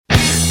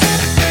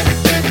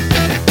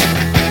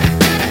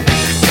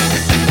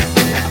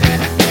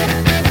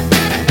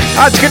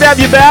It's good to have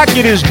you back.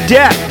 It is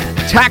death,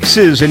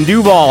 taxes, and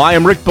Duval. I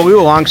am Rick Ballou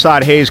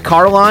alongside Hayes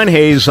Carline.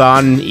 Hayes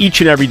on each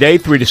and every day,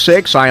 3 to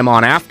 6. I am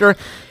on after.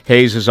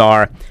 Hayes is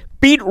our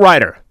beat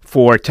writer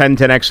for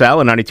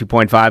 1010XL and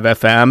 92.5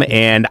 FM,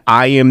 and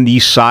I am the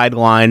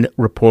sideline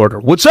reporter.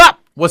 What's up?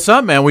 What's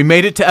up, man? We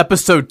made it to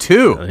episode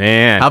 2.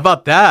 Man. How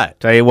about that?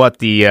 Tell you what,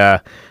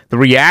 the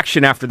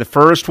reaction after the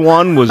first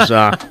one was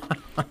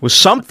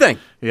something.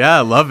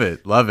 Yeah, love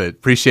it.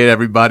 Appreciate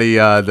everybody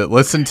that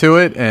listened to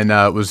it, and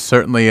it was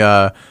certainly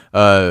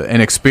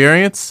an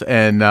experience,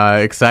 and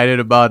excited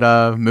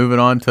about moving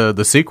on to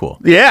the sequel.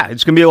 Yeah,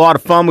 it's going to be a lot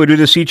of fun. We do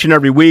this each and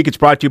every week. It's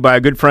brought to you by our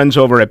good friends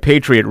over at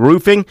Patriot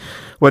Roofing.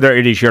 Whether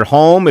it is your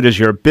home, it is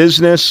your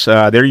business,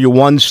 they're your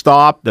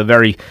one-stop, the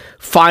very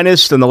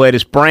finest and the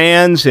latest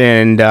brands,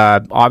 and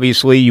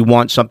obviously you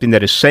want something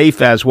that is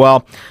safe as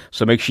well,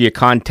 so make sure you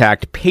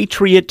contact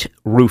Patriot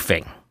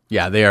Roofing.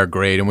 Yeah, they are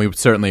great, and we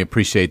certainly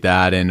appreciate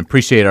that, and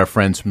appreciate our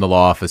friends from the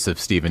law office of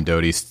Stephen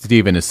Doty.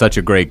 Stephen is such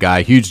a great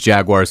guy, huge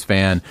Jaguars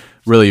fan.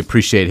 Really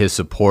appreciate his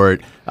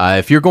support.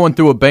 If you're going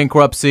through a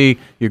bankruptcy,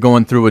 you're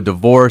going through a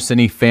divorce,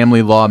 any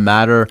family law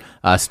matter,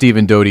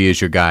 Stephen Doty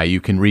is your guy.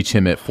 You can reach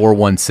him at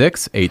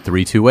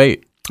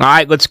 416-8328. All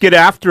right, let's get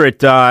after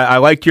it. I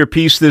liked your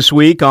piece this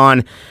week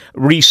on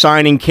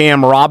re-signing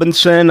Cam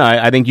Robinson.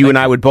 I think you and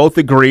I would both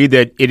agree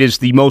that it is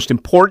the most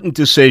important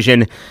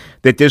decision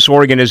that this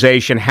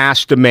organization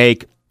has to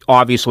make,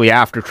 obviously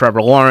after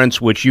Trevor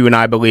Lawrence, which you and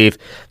I believe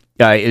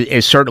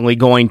is certainly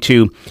going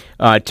to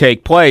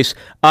take place.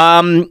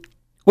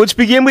 Let's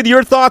begin with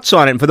your thoughts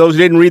on it. And for those who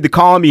didn't read the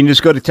column, you can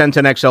just go to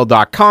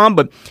 1010XL.com,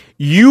 but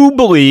you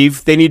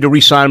believe they need to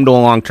re-sign him to a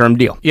long-term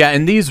deal. Yeah,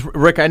 and these,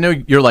 Rick, I know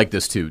you're like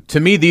this too. To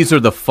me, these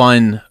are the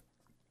fun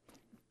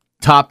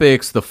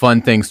topics, the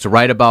fun things to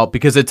write about,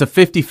 because it's a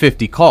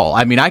 50-50 call.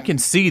 I mean, I can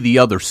see the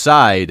other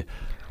side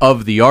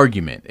of the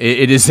argument.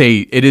 It is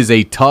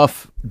a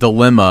tough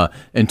dilemma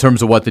in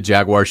terms of what the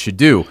Jaguars should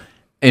do.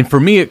 And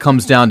for me, it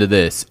comes down to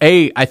this.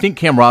 I think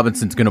Cam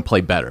Robinson's going to play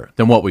better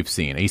than what we've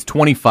seen. He's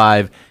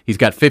 25. He's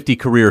got 50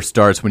 career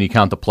starts when you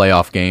count the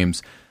playoff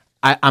games.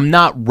 I'm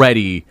not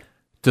ready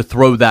to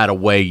throw that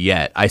away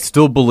yet. I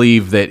still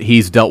believe that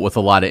he's dealt with a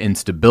lot of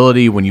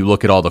instability when you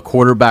look at all the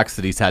quarterbacks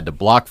that he's had to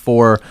block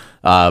for.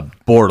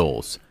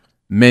 Bortles,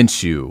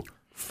 Minshew,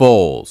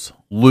 Foles,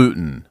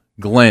 Luton,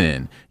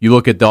 Glennon. You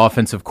look at the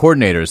offensive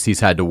coordinators he's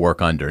had to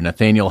work under.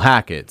 Nathaniel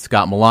Hackett,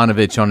 Scott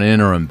Milanovic on an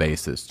interim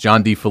basis,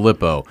 John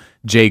DeFilippo,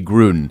 Jay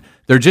Gruden.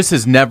 There just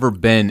has never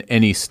been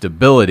any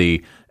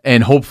stability,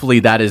 and hopefully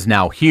that is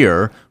now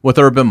here with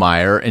Urban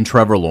Meyer and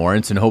Trevor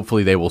Lawrence, and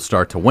hopefully they will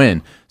start to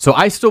win. So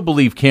I still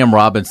believe Cam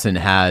Robinson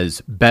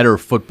has better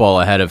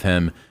football ahead of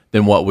him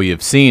than what we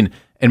have seen.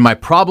 And my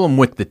problem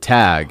with the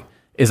tag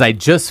is I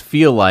just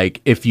feel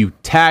like if you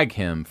tag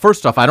him,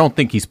 first off, I don't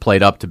think he's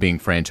played up to being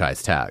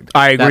franchise tagged.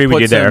 I agree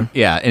with you there.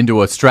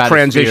 Into a stratosphere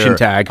transition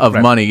tag of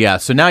money. Yeah,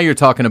 so now you're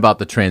talking about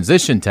the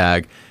transition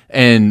tag,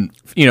 and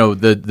you know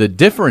the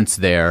difference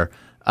there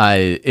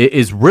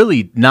is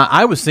really not.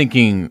 I was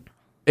thinking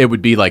it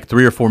would be like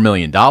 $3 or $4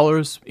 million.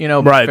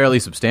 Right. Fairly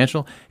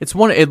substantial. It's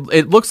one.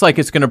 It looks like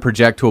it's going to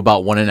project to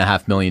about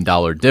 $1.5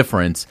 million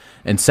difference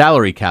in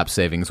salary cap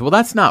savings. Well,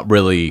 that's not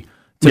really.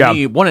 To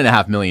me,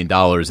 $1.5 million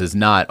is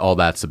not all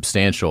that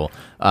substantial,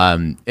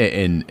 and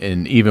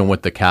even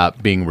with the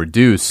cap being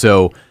reduced.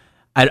 So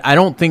I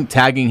don't think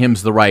tagging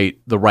him's the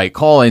right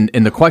call.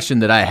 And the question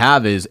that I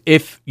have is,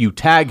 if you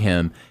tag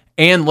him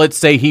and let's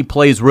say he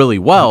plays really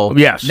well,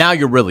 yes, now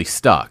you're really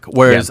stuck.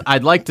 Whereas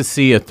I'd like to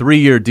see a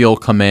 3-year deal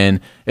come in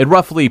at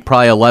roughly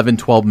probably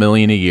 $11-12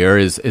 million a year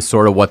is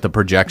sort of what the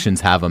projections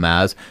have him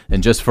as.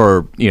 And just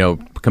for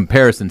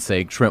comparison's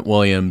sake, Trent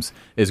Williams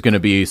is going to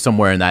be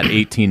somewhere in that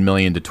 $18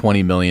 million to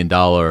 $20 million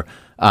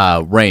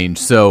range.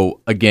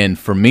 So again,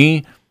 for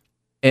me,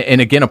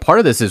 and again, a part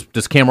of this is,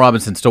 does Cam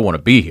Robinson still want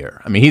to be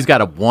here? I mean, he's got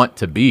to want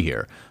to be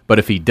here. But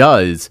if he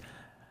does,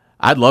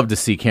 I'd love to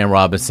see Cam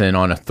Robinson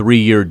on a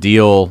 3-year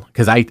deal,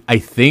 because I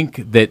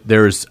think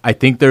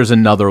there's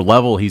another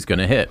level he's going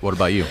to hit. What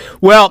about you?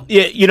 Well,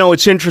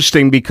 it's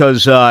interesting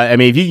because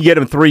if you can get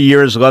him 3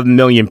 years, $11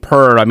 million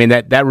per,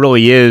 that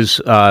really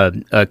is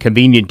a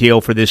convenient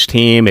deal for this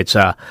team. It's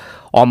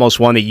almost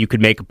one that you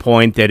could make a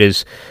point that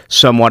is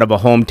somewhat of a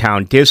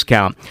hometown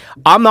discount.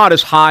 I'm not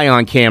as high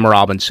on Cam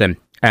Robinson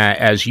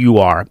as you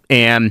are,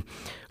 and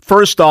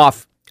first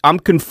off, I'm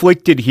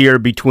conflicted here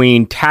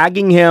between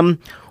tagging him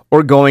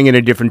or going in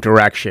a different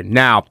direction.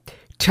 Now,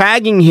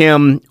 tagging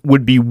him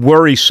would be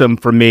worrisome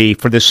for me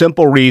for the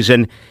simple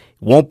reason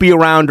won't be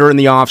around during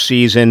the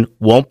offseason,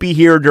 won't be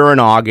here during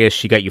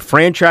August. You got your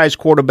franchise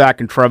quarterback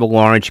in Trevor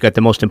Lawrence. You got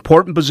the most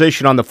important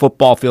position on the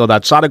football field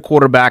outside of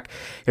quarterback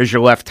as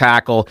your left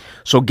tackle.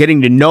 So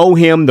getting to know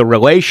him, the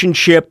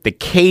relationship, the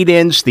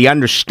cadence, the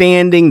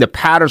understanding, the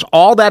patterns,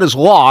 all that is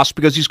lost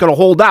because he's going to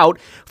hold out.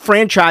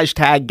 Franchise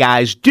tag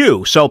guys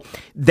do. So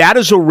that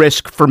is a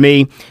risk for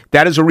me.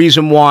 That is a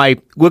reason why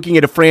looking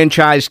at a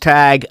franchise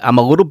tag, I'm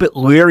a little bit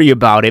leery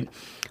about it.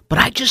 But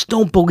I just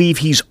don't believe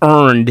he's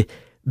earned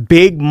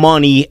big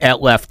money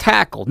at left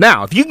tackle.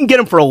 Now, if you can get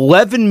him for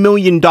 $11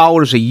 million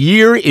a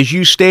year, as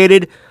you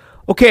stated,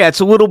 okay, that's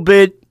a little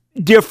bit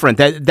different.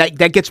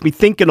 That gets me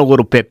thinking a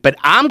little bit. But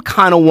I'm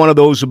kind of one of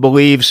those who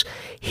believes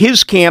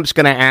his camp's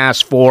going to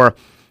ask for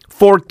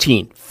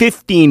 $14,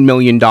 $15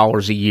 million a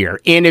year.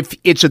 And if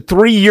it's a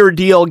 3-year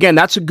deal, again,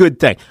 that's a good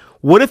thing.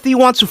 What if he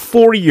wants a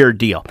 4-year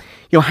deal?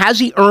 Has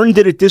he earned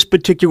it at this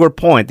particular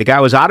point? The guy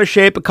was out of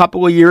shape a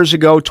couple of years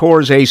ago, tore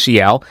his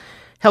ACL.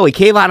 Hell, he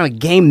came out of a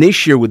game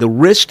this year with a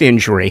wrist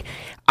injury.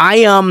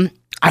 I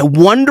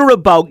wonder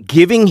about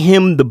giving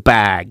him the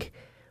bag.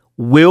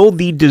 Will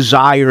the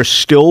desire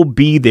still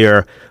be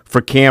there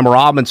for Cam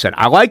Robinson?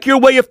 I like your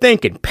way of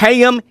thinking.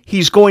 Pay him,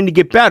 he's going to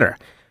get better.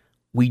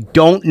 We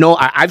don't know.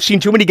 I've seen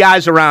too many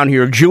guys around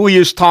here.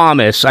 Julius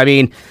Thomas,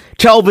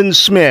 Telvin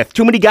Smith.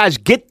 Too many guys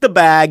get the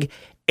bag,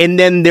 and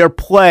then their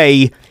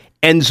play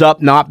ends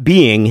up not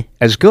being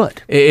as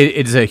good.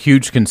 It is a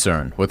huge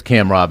concern with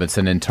Cam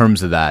Robinson in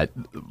terms of that.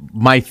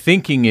 My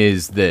thinking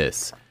is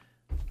this.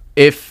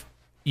 If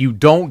you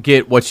don't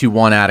get what you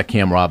want out of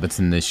Cam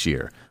Robinson this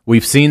year,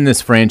 we've seen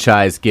this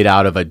franchise get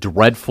out of a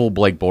dreadful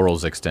Blake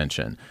Bortles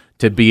extension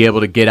to be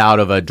able to get out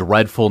of a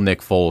dreadful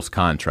Nick Foles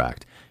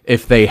contract.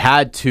 If they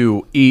had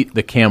to eat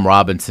the Cam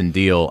Robinson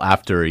deal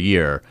after a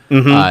year,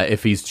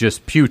 if he's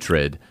just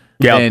putrid,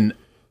 then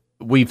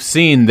we've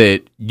seen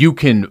that you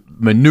can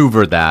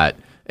maneuver that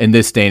in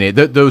this day and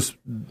age.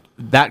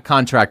 That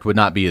contract would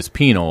not be as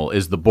penal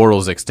as the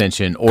Bortles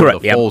extension or the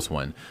Foles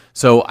one.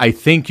 So I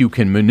think you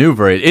can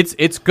maneuver it.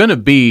 It's going to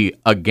be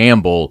a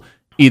gamble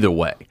either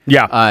way.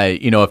 Yeah.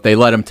 If they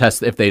let him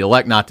test, if they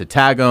elect not to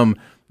tag him,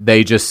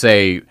 they just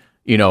say,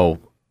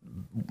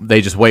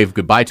 they just wave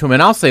goodbye to him.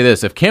 And I'll say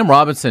this, if Cam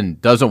Robinson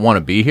doesn't want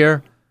to be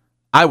here,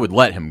 I would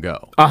let him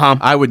go.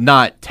 I would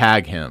not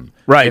tag him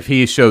if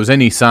he shows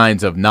any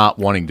signs of not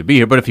wanting to be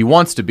here. But if he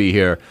wants to be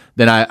here,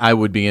 then I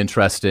would be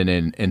interested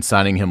in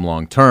signing him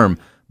long term.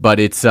 But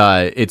it's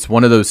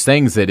one of those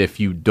things that if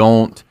you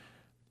don't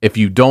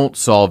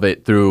solve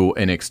it through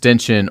an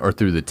extension or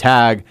through the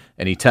tag,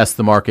 and he tests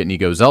the market and he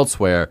goes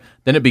elsewhere,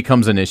 then it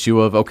becomes an issue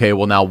of, okay,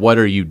 well, now what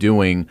are you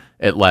doing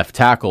at left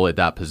tackle at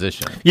that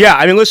position? Yeah,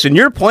 listen,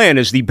 your plan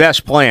is the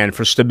best plan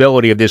for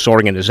stability of this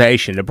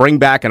organization, to bring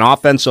back an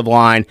offensive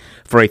line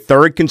for a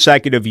third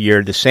consecutive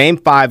year, the same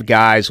 5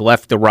 guys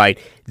left to right.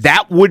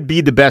 That would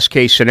be the best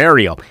case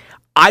scenario.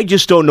 I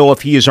just don't know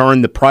if he has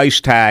earned the price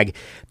tag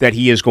that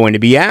he is going to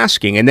be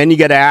asking. And then you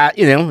got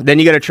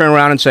to turn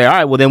around and say, all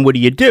right, well, then what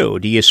do?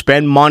 Do you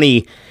spend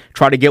money,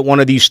 try to get one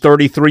of these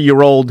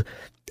 33-year-old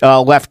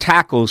left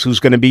tackles who's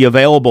going to be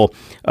available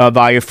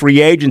via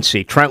free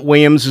agency? Trent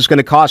Williams is going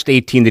to cost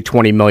 $18 to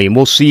 $20 million.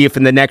 We'll see if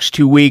in the next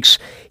 2 weeks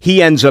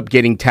he ends up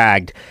getting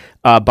tagged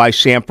by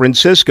San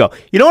Francisco.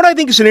 You know what I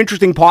think is an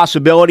interesting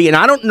possibility, and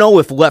I don't know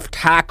if left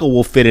tackle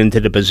will fit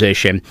into the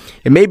position.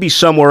 It may be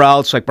somewhere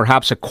else, like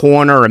perhaps a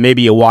corner or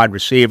maybe a wide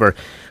receiver.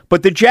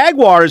 But the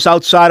Jaguars,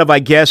 outside of, I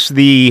guess,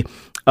 the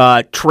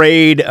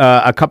trade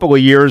a couple of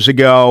years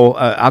ago,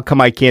 how come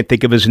I can't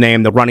think of his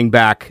name, the running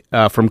back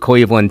from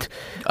Cleveland?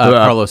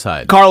 Carlos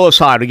Hyde. Carlos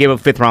Hyde. We gave him a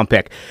 5th-round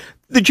pick.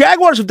 The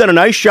Jaguars have done a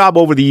nice job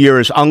over the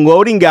years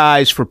unloading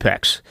guys for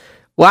picks.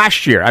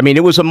 Last year,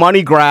 it was a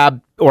money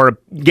grab or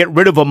get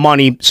rid of a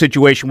money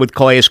situation with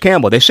Calais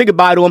Campbell. They say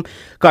goodbye to him,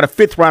 got a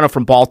 5th rounder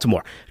from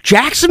Baltimore.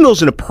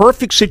 Jacksonville's in a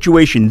perfect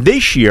situation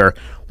this year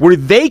where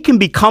they can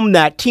become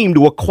that team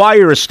to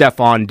acquire a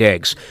Stephon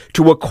Diggs,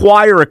 to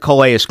acquire a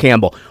Calais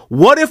Campbell.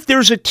 What if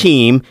there's a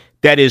team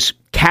that is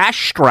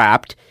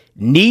cash-strapped,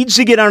 needs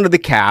to get under the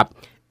cap,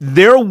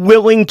 they're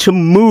willing to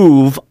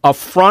move a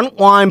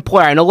frontline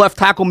player. I know left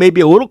tackle may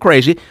be a little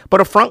crazy,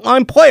 but a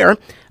frontline player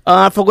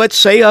for, let's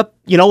say, a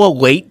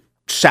late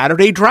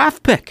Saturday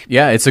draft pick.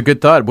 Yeah, it's a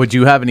good thought. Would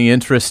you have any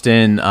interest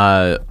in,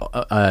 I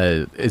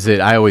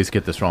always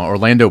get this wrong,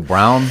 Orlando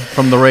Brown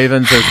from the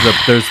Ravens?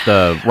 There's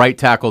the right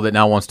tackle that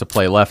now wants to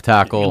play left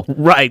tackle.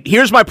 Right.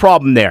 Here's my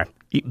problem there.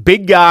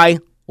 Big guy,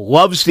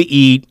 loves to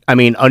eat.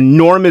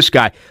 Enormous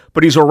guy.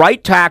 But he's a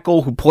right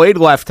tackle who played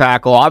left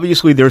tackle.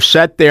 Obviously, they're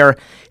set there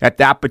at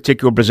that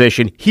particular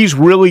position. He's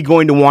really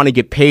going to want to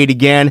get paid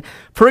again.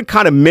 I've heard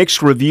kind of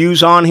mixed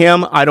reviews on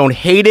him. I don't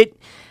hate it.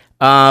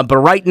 But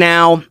right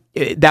now,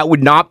 that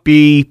would not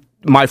be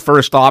my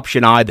first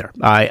option either.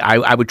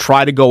 I would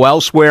try to go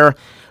elsewhere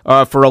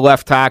for a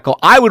left tackle.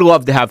 I would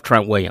love to have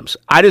Trent Williams.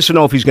 I just don't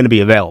know if he's going to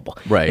be available.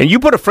 Right. And you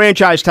put a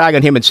franchise tag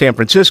on him in San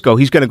Francisco,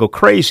 he's going to go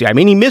crazy.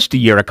 He missed a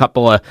year a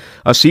couple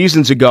of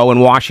seasons ago in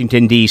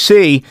Washington,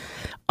 D.C.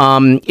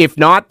 If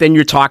not, then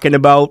you're talking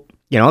about,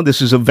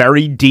 this is a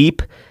very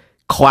deep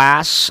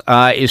class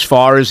as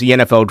far as the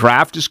NFL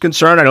draft is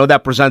concerned. I know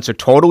that presents a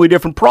totally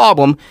different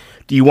problem.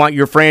 Do you want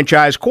your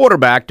franchise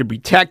quarterback to be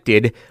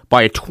protected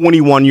by a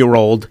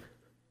 21-year-old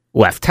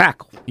left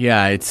tackle?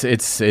 Yeah,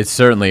 it's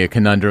certainly a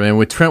conundrum. And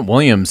with Trent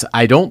Williams,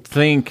 I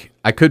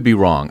could be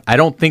wrong. I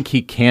don't think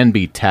he can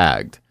be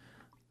tagged.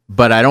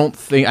 But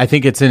I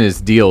think it's in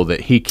his deal that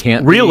he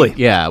can't really?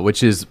 Yeah,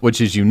 which is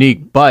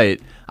unique. But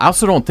I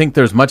also don't think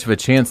there's much of a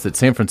chance that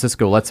San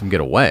Francisco lets him get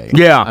away.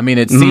 Yeah.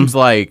 It seems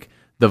like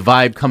the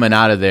vibe coming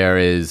out of there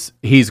is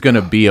he's going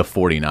to be a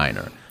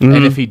 49er.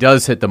 And if he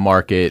does hit the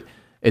market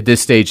at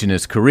this stage in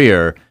his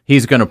career,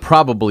 he's going to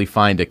probably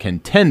find a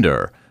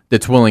contender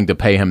that's willing to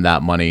pay him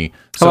that money.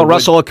 So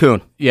Russell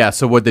Okung. Yeah,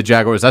 so with the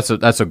Jaguars,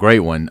 that's a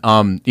great one.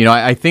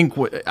 I think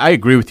I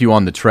agree with you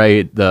on the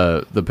trade,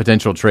 the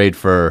potential trade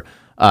for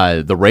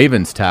the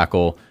Ravens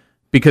tackle,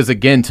 because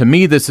again, to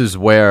me, this is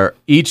where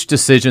each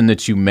decision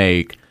that you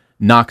make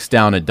knocks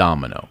down a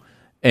domino.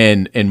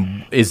 And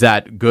is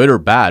that good or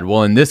bad?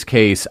 Well, in this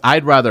case,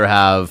 I'd rather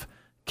have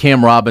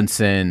Cam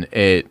Robinson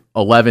at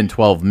 11,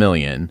 12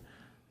 million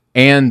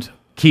and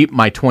keep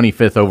my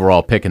 25th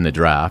overall pick in the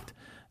draft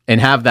and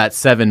have that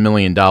 $7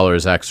 million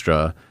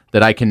extra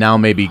that I can now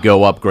maybe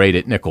go upgrade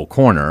at nickel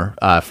corner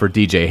for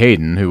DJ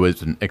Hayden, who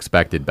isn't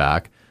expected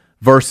back,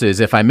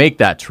 versus if I make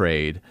that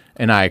trade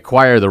and I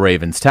acquire the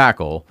Ravens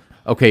tackle,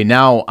 okay,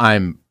 now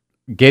I'm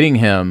getting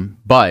him,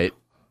 but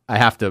I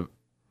have to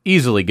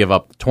easily give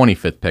up the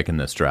 25th pick in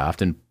this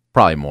draft and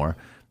probably more,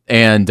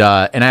 and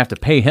I have to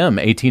pay him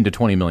 $18 to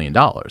 $20 million.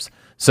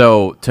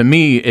 So to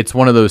me, it's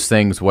one of those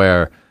things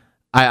where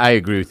I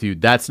agree with you.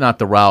 That's not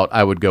the route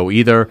I would go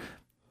either.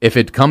 If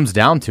it comes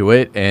down to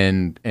it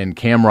and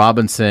Cam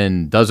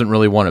Robinson doesn't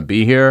really want to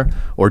be here,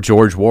 or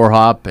George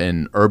Warhop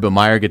and Urban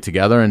Meyer get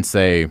together and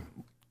say,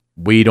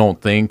 we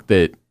don't think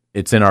that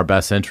it's in our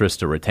best interest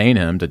to retain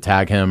him, to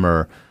tag him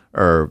or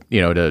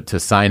to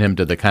sign him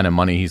to the kind of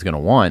money he's going to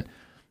want,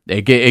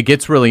 it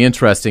gets really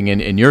interesting.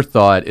 And your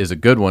thought is a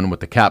good one with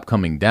the cap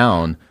coming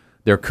down.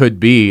 There could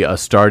be a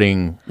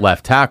starting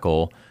left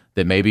tackle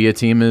that maybe a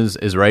team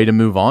is ready to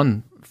move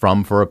on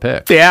from for a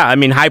pick. Yeah, I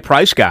mean,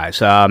 high-priced guys.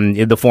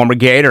 The former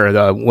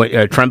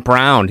Gator, Trent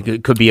Brown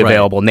could be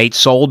available. Right. Nate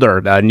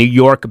Solder, New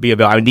York could be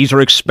available. I mean, these are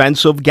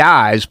expensive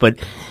guys, but,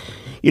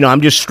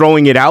 I'm just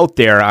throwing it out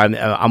there.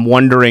 I'm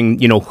wondering,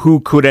 who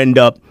could end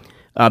up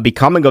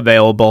becoming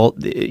available.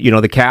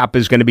 The cap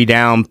is going to be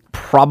down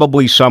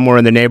probably somewhere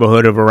in the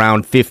neighborhood of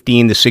around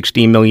 $15 to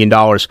 $16 million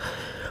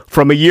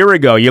from a year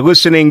ago. You're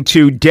listening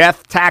to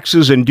Death,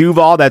 Taxes, and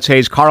Duval. That's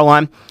Hayes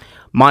Carline.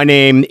 My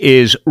name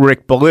is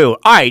Rick Ballou. All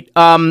right.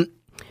 Over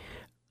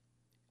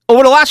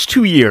the last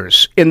 2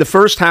 years, in the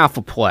first half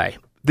of play,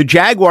 the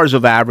Jaguars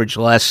have averaged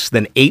less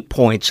than 8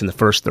 points in the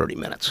first 30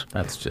 minutes.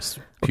 That's just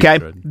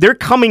putrid. Okay. They're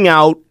coming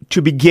out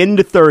to begin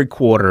the third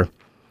quarter,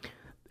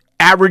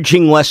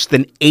 averaging less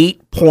than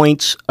 8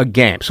 points a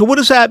game. So what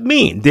does that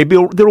mean? They're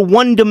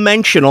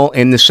one-dimensional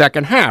in the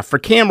second half. For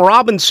Cam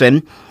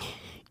Robinson,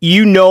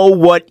 you know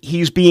what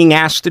he's being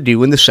asked to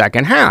do in the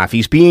second half.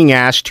 He's being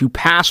asked to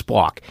pass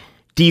block.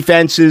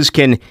 Defenses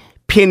can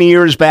pin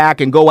ears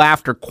back and go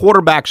after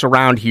quarterbacks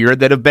around here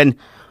that have been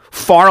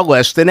far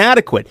less than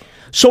adequate.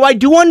 So I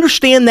do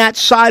understand that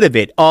side of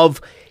it,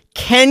 of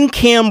can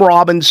Cam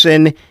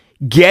Robinson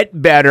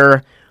get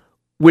better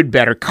with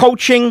better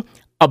coaching,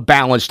 a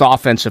balanced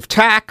offensive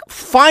tack,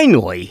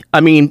 finally,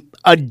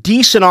 a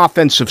decent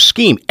offensive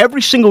scheme.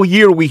 Every single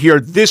year we hear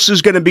this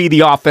is going to be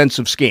the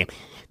offensive scheme.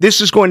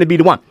 This is going to be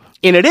the one.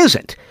 And it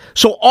isn't.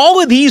 So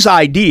all of these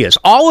ideas,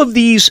 all of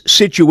these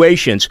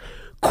situations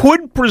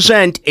could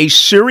present a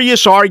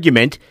serious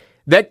argument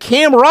that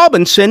Cam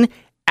Robinson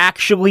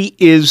actually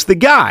is the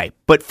guy.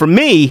 But for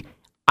me,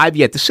 I've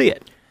yet to see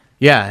it.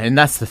 Yeah, and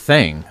that's the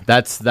thing.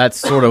 That's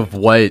sort of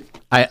what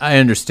I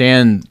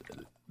understand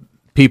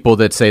people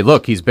that say,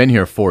 look, he's been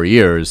here 4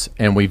 years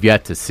and we've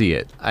yet to see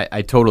it.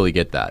 I totally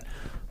get that.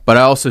 But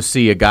I also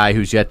see a guy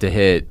who's yet to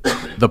hit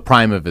the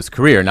prime of his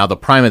career. Now, the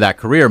prime of that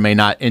career may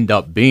not end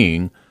up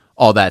being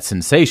all that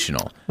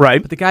sensational.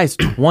 Right. But the guy's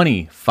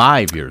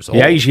 25 years old.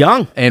 Yeah, he's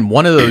young. And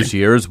one of those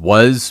years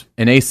was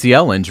an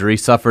ACL injury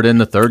suffered in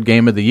the third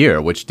game of the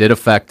year, which did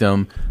affect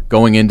him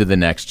going into the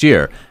next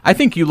year. I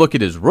think you look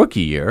at his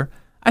rookie year,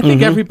 I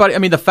think everybody,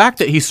 the fact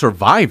that he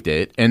survived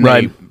it and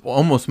they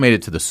almost made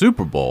it to the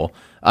Super Bowl,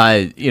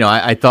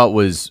 I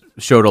thought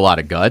showed a lot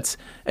of guts.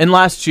 And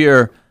last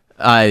year,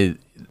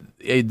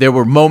 there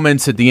were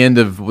moments at the end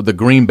of the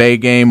Green Bay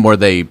game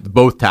where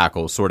both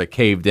tackles sort of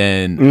caved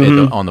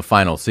in on the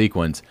final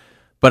sequence.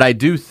 But I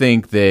do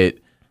think that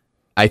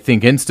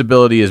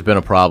instability has been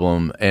a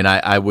problem, and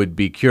I would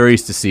be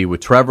curious to see with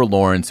Trevor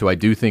Lawrence, who I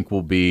do think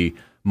will be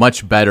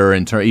much better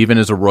even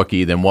as a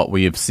rookie than what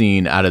we have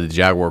seen out of the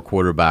Jaguar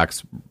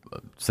quarterbacks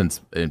since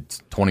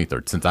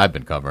 2013, since I've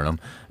been covering them.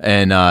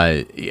 And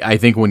I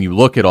think when you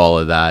look at all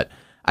of that,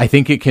 I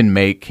think it can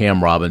make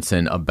Cam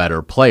Robinson a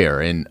better player.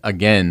 And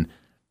again,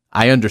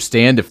 I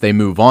understand if they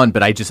move on,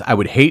 but I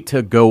would hate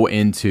to go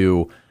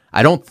into.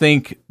 I don't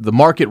think the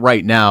market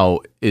right now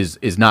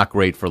is not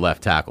great for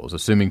left tackles,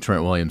 assuming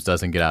Trent Williams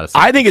doesn't get out of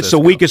San Francisco. I think it's the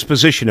weakest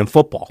position in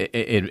football.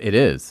 It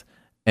is.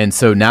 And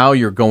so now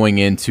you're going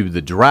into the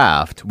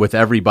draft with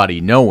everybody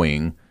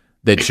knowing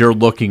that you're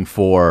looking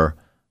for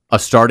a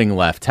starting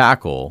left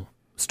tackle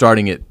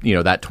starting at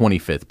that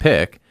 25th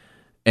pick.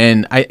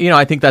 And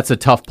I think that's a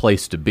tough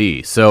place to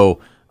be. So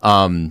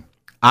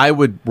I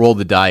would roll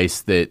the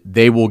dice that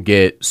they will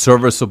get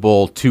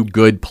serviceable to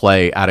good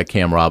play out of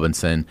Cam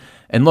Robinson.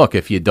 And look,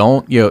 if you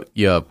don't,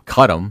 you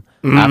cut him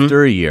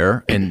after a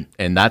year, and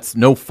that's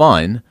no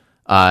fun.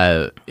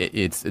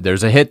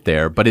 There's a hit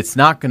there, but it's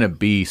not going to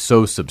be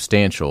so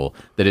substantial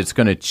that it's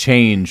going to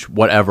change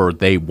whatever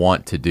they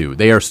want to do.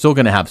 They are still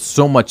going to have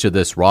so much of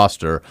this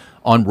roster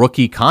on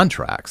rookie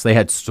contracts. They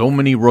had so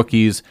many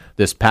rookies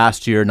this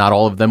past year. Not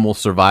all of them will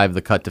survive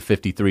the cut to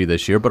 53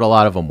 this year, but a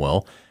lot of them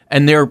will.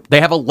 And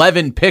they have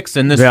 11 picks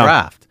in this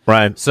draft.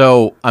 Right.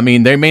 So, I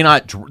mean, they may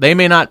not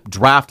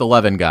draft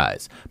 11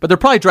 guys, but they're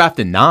probably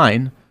drafting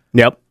 9.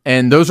 Yep.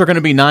 And those are going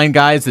to be 9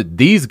 guys that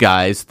these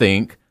guys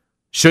think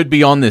should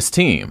be on this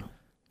team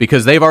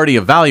because they've already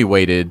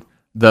evaluated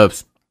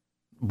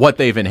what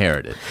they've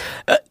inherited.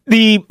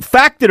 The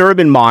fact that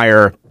Urban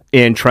Meyer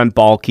and Trent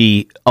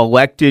Baalke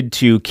elected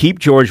to keep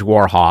George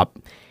Warhop,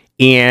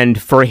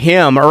 and for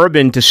him,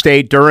 Urban, to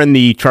state during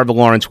the Trevor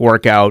Lawrence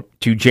workout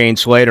to Jane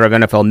Slater of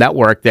NFL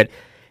Network that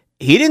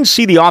he didn't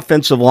see the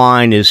offensive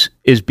line as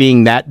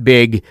being that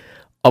big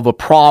of a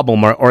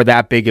problem or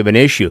that big of an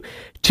issue.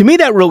 To me,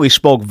 that really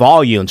spoke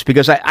volumes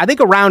because I think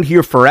around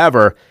here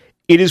forever,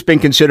 it has been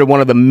considered one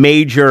of the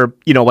major,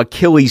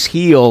 Achilles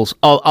heels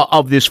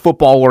of this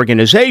football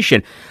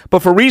organization.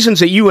 But for reasons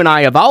that you and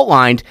I have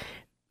outlined,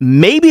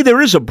 maybe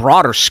there is a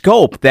broader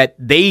scope that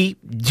they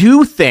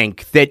do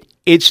think that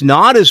it's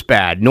not as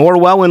bad.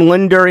 Norwell and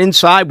Linder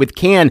inside with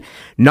Can,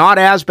 not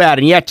as bad.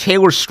 And yet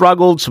Taylor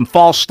struggled, some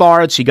false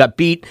starts. He got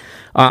beat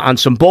on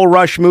some bull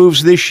rush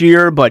moves this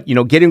year, but,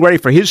 getting ready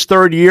for his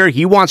third year,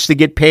 he wants to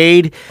get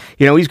paid.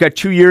 He's got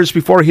 2 years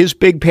before his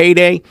big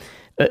payday.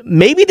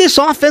 Maybe this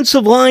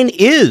offensive line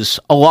is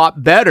a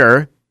lot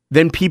better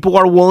than people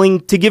are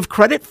willing to give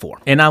credit for.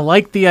 And I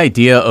like the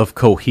idea of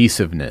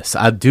cohesiveness.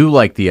 I do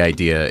like the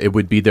idea it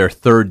would be their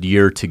third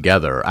year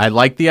together. I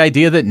like the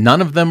idea that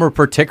none of them are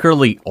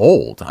particularly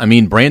old. I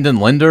mean, Brandon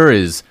Linder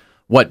is,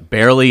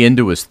 barely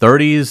into his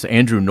 30s.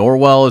 Andrew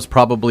Norwell is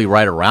probably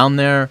right around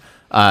there.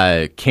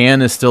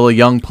 Can is still a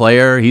young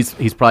player.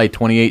 He's probably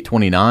 28,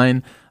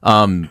 29.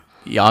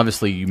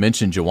 Obviously, you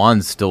mentioned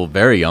Jawan's still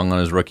very young on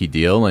his rookie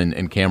deal,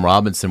 and Cam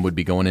Robinson would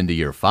be going into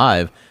year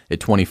 5 at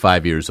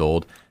 25 years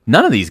old.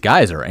 None of these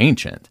guys are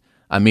ancient.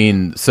 I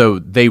mean,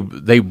 so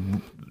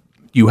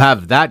you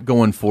have that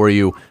going for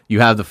you.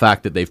 You have the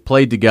fact that they've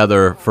played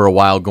together for a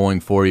while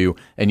going for you,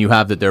 and you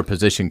have that their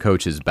position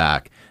coach is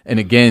back. And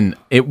again,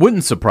 it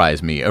wouldn't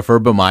surprise me if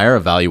Urban Meyer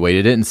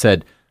evaluated it and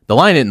said, the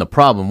line isn't the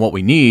problem. What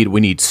we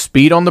need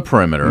speed on the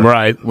perimeter.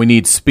 Right. We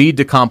need speed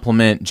to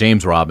complement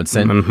James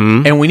Robinson.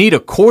 Mm-hmm. And we need a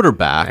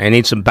quarterback. I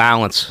need some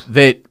balance.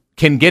 That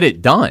can get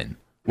it done,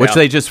 which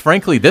they just,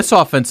 frankly, this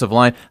offensive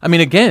line, I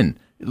mean, again,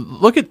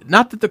 look at,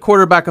 not that the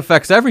quarterback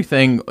affects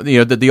everything,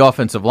 that the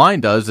offensive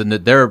line does and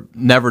that they're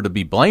never to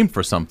be blamed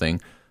for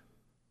something,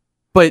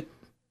 but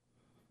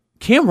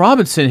Cam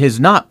Robinson has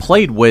not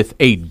played with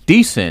a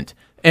decent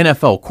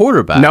NFL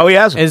quarterback. No, he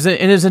hasn't.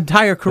 In his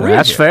entire career.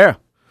 That's fair.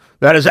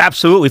 That is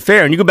absolutely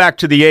fair. And you go back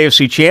to the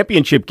AFC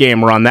Championship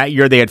game run. That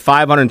year they had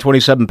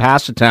 527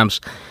 pass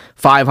attempts,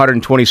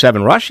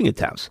 527 rushing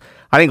attempts.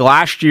 I think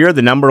last year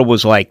the number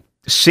was like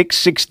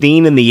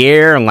 616 in the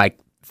air and like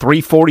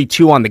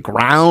 342 on the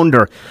ground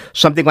or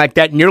something like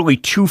that, nearly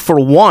 2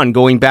 for 1,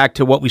 going back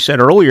to what we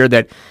said earlier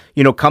that,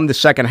 come the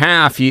second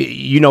half,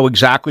 you know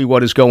exactly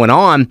what is going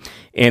on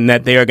and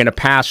that they are going to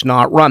pass,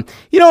 not run.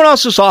 You know what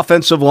else this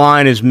offensive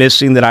line is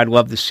missing that I'd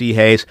love to see,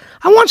 Hayes?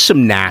 I want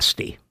some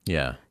nasty.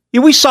 Yeah.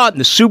 We saw it in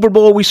the Super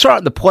Bowl. We saw it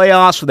in the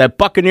playoffs with that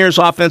Buccaneers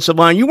offensive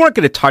line. You weren't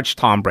going to touch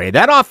Tom Brady.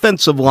 That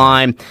offensive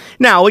line.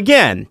 Now,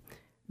 again,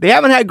 they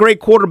haven't had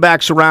great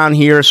quarterbacks around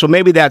here, so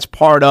maybe that's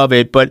part of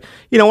it. But,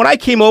 when I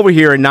came over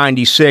here in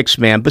 96,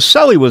 man,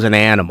 Baselli was an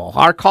animal.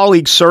 Our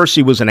colleague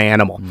Cersei was an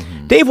animal.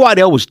 Mm-hmm. Dave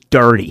Waddell was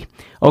dirty.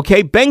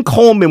 Okay? Ben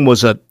Coleman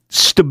was a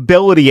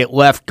stability at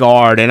left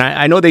guard. And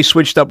I know they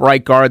switched up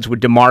right guards with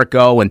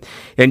DeMarco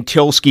and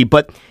Tilsky,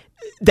 but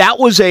that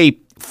was a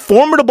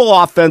formidable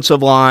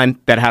offensive line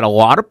that had a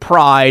lot of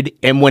pride,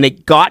 and when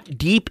it got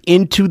deep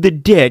into the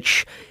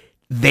ditch,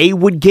 they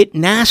would get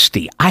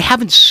nasty. I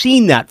haven't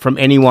seen that from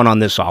anyone on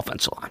this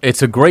offensive line.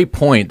 It's a great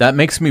point. That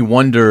makes me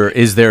wonder,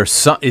 is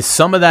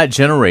some of that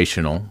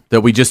generational, that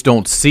we just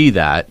don't see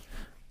that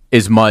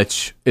as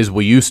much as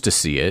we used to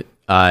see it,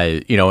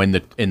 in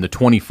the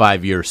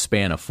 25-year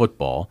span of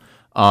football.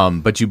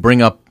 But you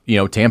bring up,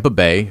 Tampa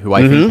Bay, who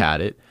I think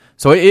had it.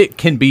 So it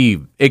can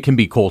be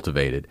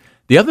cultivated.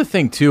 The other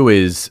thing, too,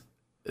 is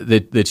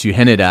that you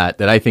hinted at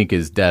that I think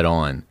is dead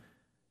on.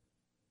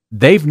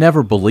 They've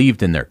never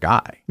believed in their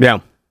guy.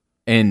 Yeah.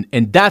 And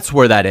that's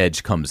where that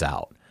edge comes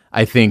out.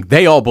 I think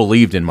they all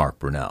believed in Mark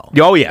Brunell.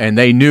 Oh, yeah. And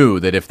they knew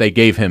that if they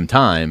gave him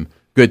time,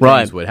 good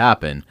things would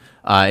happen.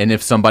 And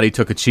if somebody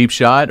took a cheap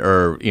shot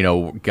or,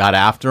 got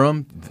after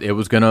him, it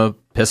was going to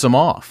piss him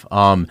off.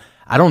 I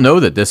don't know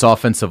that this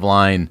offensive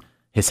line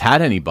has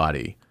had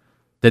anybody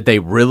that they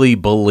really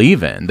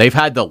believe in. They've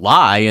had to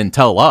lie and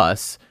tell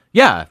us,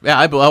 But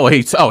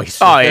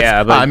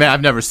I mean,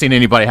 I've never seen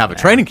anybody have a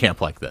training camp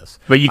like this.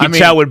 But you can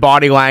tell with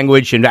body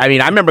language, and I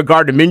remember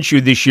Gardner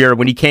Minshew this year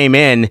when he came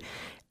in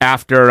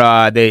after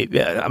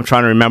I'm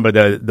trying to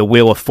remember the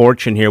Wheel of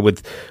Fortune here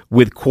with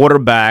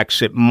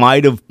quarterbacks. It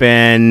might have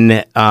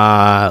been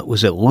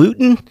was it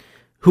Luton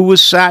who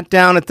was sat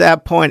down at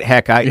that point?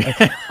 Heck,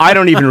 I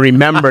don't even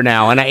remember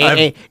now, and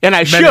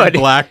I should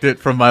blacked it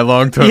from my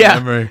long-term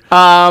memory.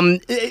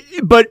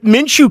 But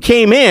Minshew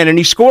came in and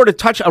he scored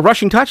a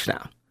rushing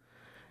touchdown,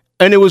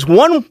 and there was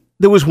one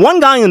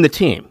guy in the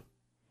team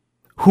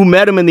who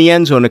met him in the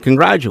end zone to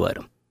congratulate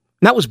him.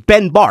 And that was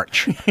Ben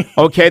Barch,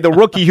 okay, the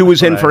rookie who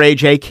was in for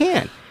A.J.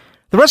 Cann.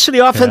 The rest of the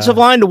offensive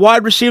line, the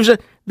wide receivers,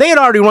 they had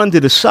already run to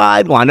the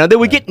sideline. Now, they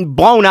were getting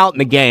blown out in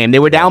the game. They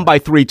were down by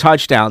 3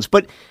 touchdowns.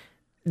 But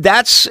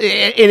that's,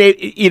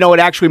 it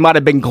actually might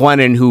have been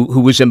Glennon who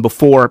was in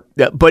before.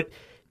 But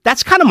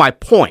that's kind of my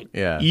point.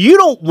 Yeah. You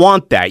don't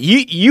want that.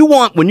 You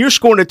want, when you're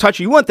scoring a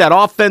touchdown, you want that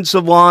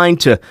offensive line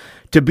to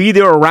be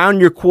there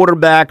around your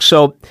quarterback.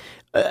 So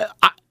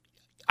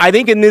I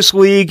think in this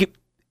league,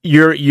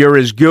 you're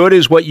as good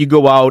as what you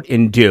go out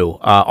and do.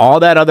 All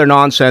that other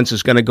nonsense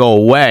is going to go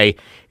away,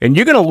 and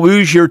you're going to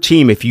lose your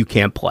team if you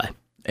can't play.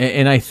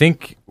 And I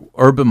think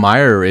Urban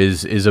Meyer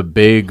is a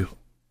big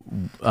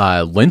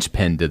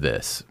linchpin to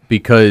this,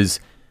 because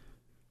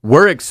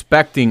we're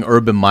expecting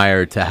Urban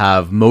Meyer to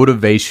have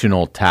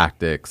motivational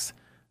tactics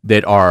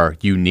that are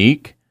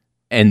unique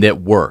and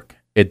that work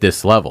at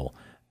this level.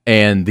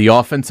 And the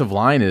offensive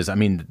line is,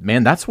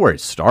 that's where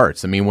it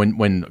starts.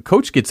 When a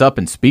coach gets up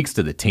and speaks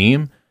to the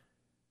team,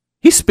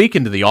 he's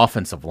speaking to the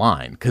offensive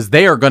line, because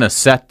they are going to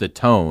set the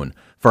tone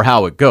for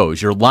how it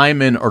goes. Your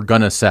linemen are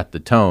going to set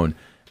the tone.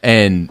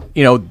 And,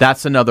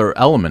 that's another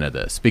element of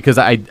this, because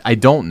I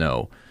don't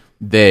know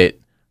that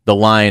the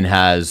line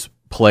has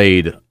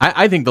played.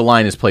 I think the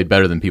line has played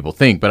better than people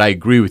think, but I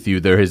agree with you.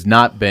 There has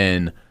not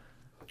been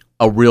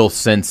a real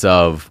sense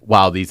of,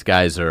 wow, these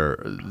guys are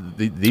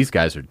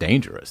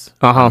dangerous.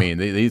 Uh-huh.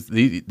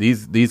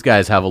 These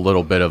guys have a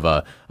little bit of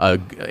a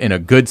in a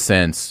good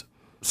sense,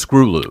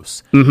 screw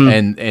loose,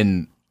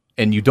 and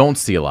you don't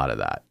see a lot of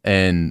that.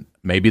 And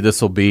maybe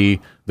this will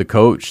be the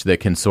coach that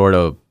can sort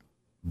of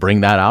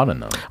bring that out in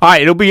them. All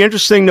right, it'll be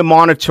interesting to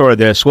monitor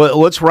this.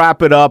 Let's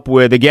wrap it up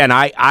with, again,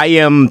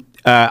 I'm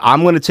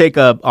going to take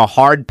a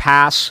hard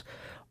pass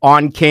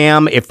on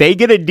Cam. If they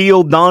get a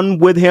deal done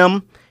with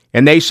him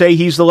and they say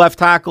he's the left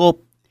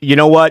tackle, you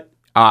know what?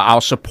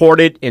 I'll support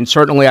it, and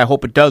certainly I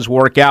hope it does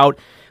work out.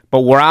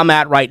 But where I'm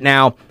at right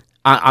now,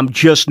 I'm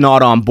just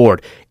not on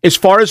board. As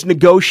far as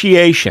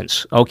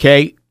negotiations,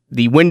 okay,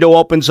 the window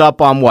opens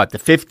up on what, the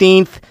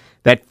 15th?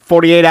 That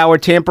 48-hour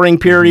tampering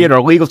period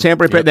or legal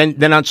tampering period,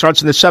 then it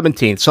starts on the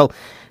 17th. So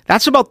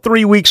that's about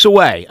 3 weeks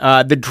away.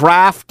 The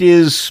draft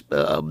is,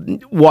 I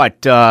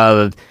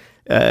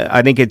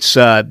think it's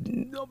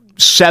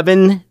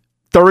 7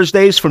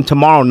 Thursdays from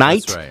tomorrow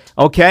night. That's right.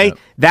 Okay? Yep.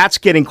 That's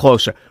getting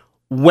closer.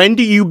 When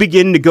do you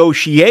begin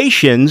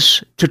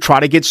negotiations to try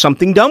to get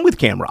something done with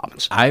Cam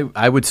Robinson?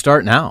 I would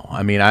start now.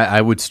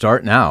 I would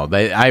start now.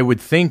 I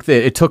would think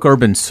that it took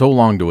Urban so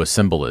long to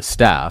assemble his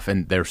staff,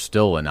 and they're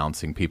still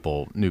announcing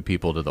new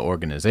people to the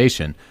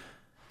organization.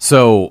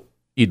 So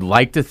you'd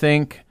like to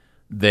think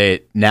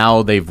that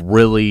now they've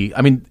really,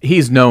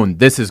 he's known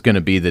this is going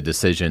to be the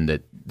decision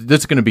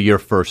this is going to be your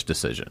first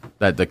decision.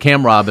 That the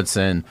Cam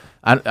Robinson,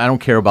 I don't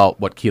care about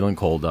what Keelan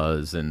Cole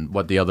does and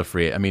what the other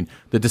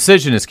the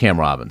decision is Cam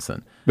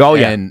Robinson. Oh,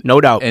 yeah,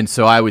 no doubt. And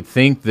so I would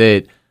think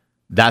that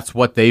that's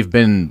what they've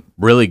been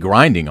really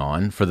grinding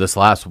on for this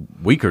last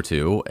week or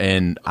two.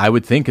 And I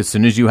would think as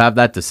soon as you have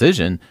that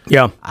decision,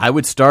 I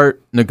would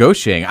start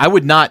negotiating. I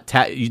would not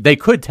they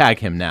could tag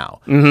him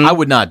now. Mm-hmm. I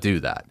would not do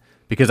that,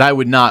 because I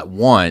would not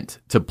want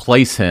to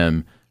place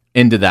him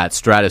into that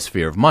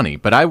stratosphere of money.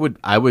 But I would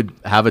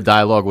have a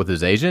dialogue with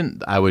his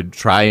agent. I would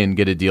try and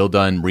get a deal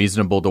done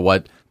reasonable to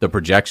what the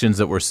projections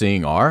that we're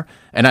seeing are.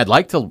 And I'd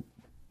like to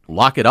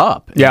lock it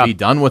up and be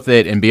done with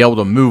it and be able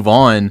to move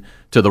on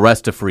to the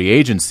rest of free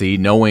agency,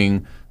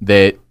 knowing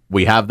that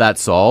we have that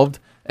solved.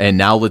 And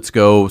now let's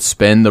go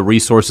spend the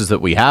resources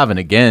that we have. And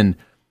again,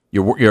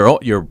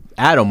 you're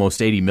at almost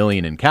 $80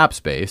 million in cap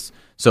space.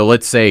 So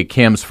let's say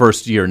Cam's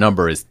first year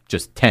number is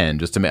just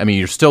 10.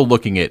 You're still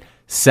looking at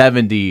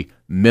 $70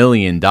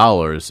 million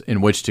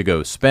in which to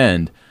go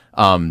spend.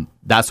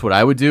 That's what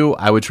I would do.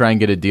 I would try and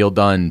get a deal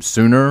done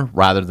sooner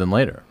rather than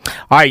later.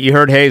 All right, you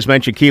heard Hayes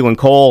mention Keelan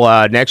Cole.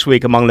 Next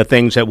week, among the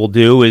things that we'll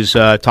do is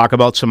talk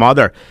about some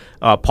other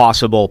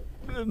possible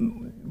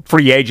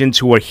free agents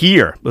who are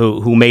here,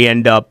 who may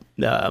end up,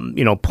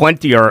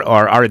 plenty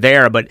are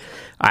there, but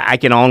I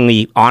can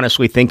only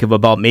honestly think of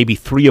about maybe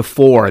 3 or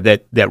 4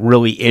 that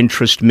really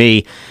interest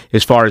me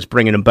as far as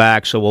bringing them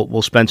back. So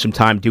we'll spend some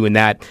time doing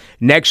that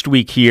next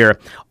week here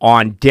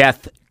on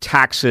Death,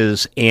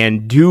 Taxes,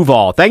 and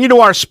Duval. Thank you to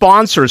our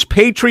sponsors,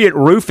 Patriot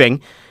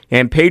Roofing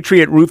and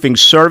Patriot Roofing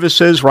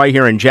Services right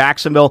here in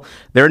Jacksonville.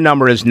 Their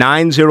number is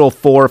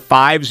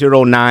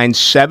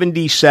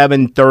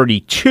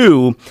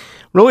 904-509-7732.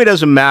 Really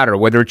doesn't matter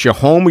whether it's your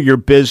home or your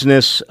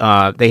business.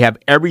 They have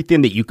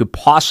everything that you could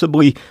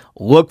possibly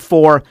look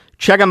for.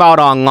 Check them out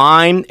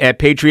online at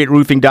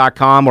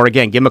patriotroofing.com, or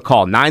again, give them a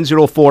call,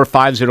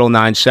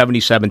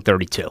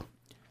 904-509-7732.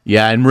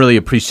 Yeah, and really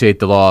appreciate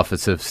the law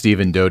office of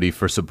Stephen Doty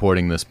for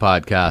supporting this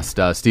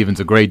podcast.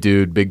 Stephen's a great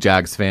dude, big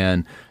Jags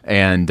fan,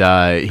 and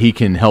he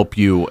can help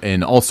you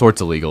in all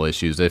sorts of legal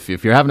issues. If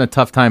you're having a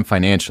tough time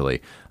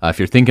financially, if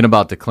you're thinking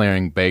about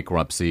declaring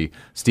bankruptcy,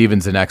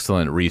 Stephen's an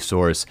excellent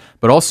resource.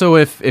 But also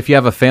if you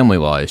have a family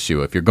law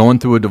issue, if you're going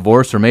through a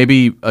divorce or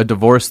maybe a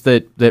divorce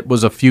that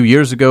was a few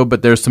years ago,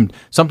 but there's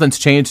something's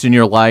changed in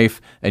your life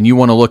and you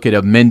want to look at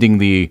amending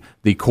the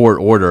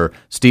court order,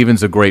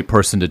 Stephen's a great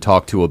person to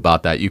talk to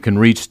about that. You can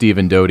reach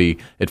Stephen Doty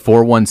at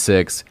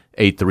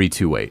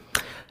 416-8328.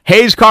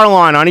 Hayes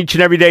Carlyon on each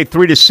and every day,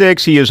 3 to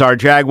 6. He is our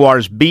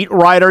Jaguars beat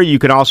writer. You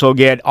can also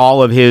get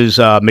all of his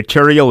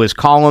material, his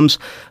columns,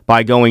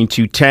 by going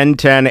to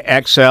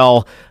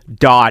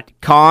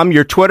 1010xl.com.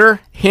 Your Twitter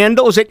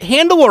handle, is it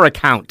handle or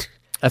account?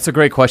 That's a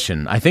great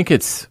question. I think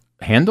it's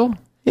handle.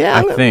 Yeah,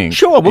 I think.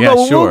 Sure,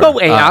 we'll go.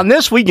 Hey, on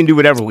this, we can do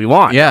whatever we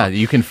want. Yeah,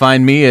 you can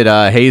find me at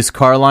Hayes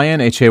Carlyon,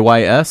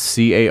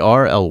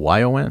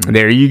 HaysCarlyon.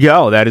 There you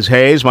go. That is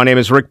Hayes. My name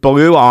is Rick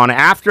Ballou on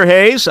After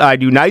Hayes. I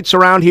do nights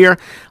around here.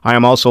 I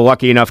am also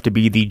lucky enough to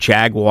be the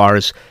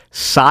Jaguars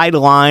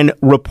sideline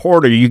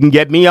reporter. You can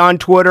get me on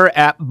Twitter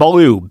at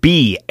Ballou,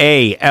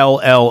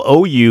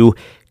 Ballou,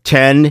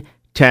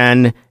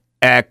 1010XL.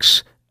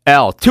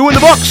 2 in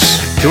the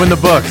books. 2 in the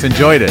books.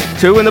 Enjoyed it.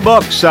 2 in the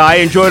books. I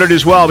enjoyed it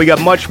as well. We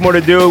got much more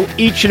to do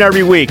each and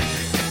every week.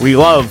 We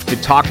love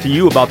to talk to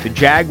you about the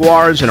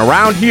Jaguars, and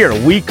around here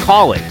we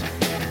call it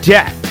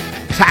Death,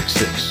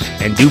 Taxes,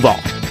 and Duval.